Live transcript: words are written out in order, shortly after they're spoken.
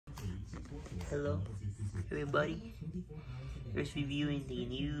Hello everybody, just reviewing the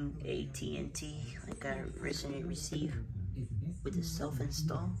new AT&T like I recently received with the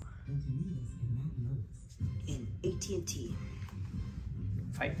self-install in AT&T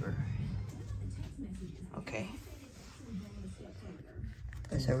fiber. Okay,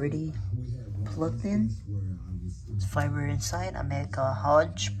 it's already plugged in. It's fiber inside. I make a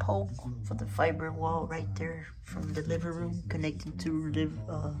hodge pole for the fiber wall right there from the living room, connecting to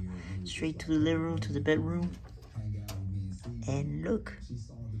straight to the living room to the bedroom. And look,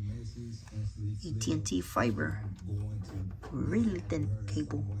 AT&T fiber, really thin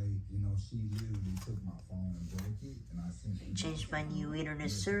cable. Changed my new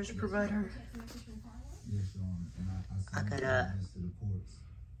internet service provider. I got a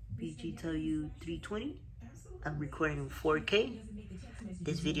BGW 320. I'm recording in 4K.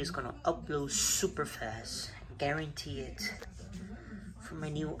 This video is gonna upload super fast, guarantee it. For my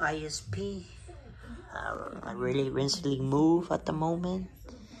new ISP, I really recently moved at the moment.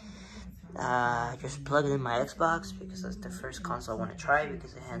 Just plugged in my Xbox because that's the first console I want to try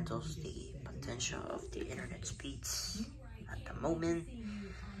because it handles the potential of the internet speeds at the moment.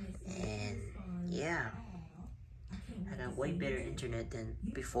 And yeah, I got way better internet than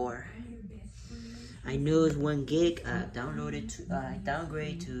before. I know it's 1 gig. I downgraded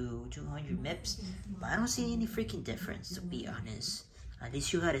to 200 meps, but I don't see any freaking difference, to be honest. At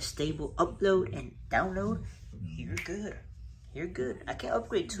least you had a stable upload and download. You're good. You're good. I can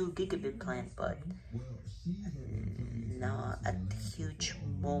upgrade to gigabit plan, but not at the huge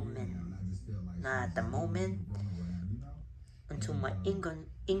moment. Not at the moment. Until my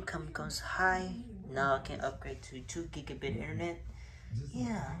income goes high, now I can upgrade to 2 gigabit internet.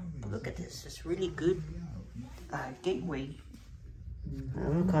 Yeah, but look at this. It's really good. Gateway.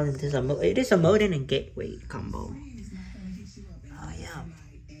 I'm calling this a it is a modem and gateway combo. Oh yeah.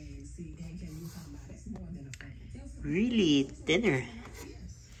 Really thinner.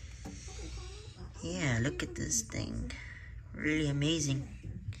 Yeah, look at this thing. Really amazing.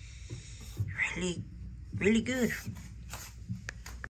 Really good.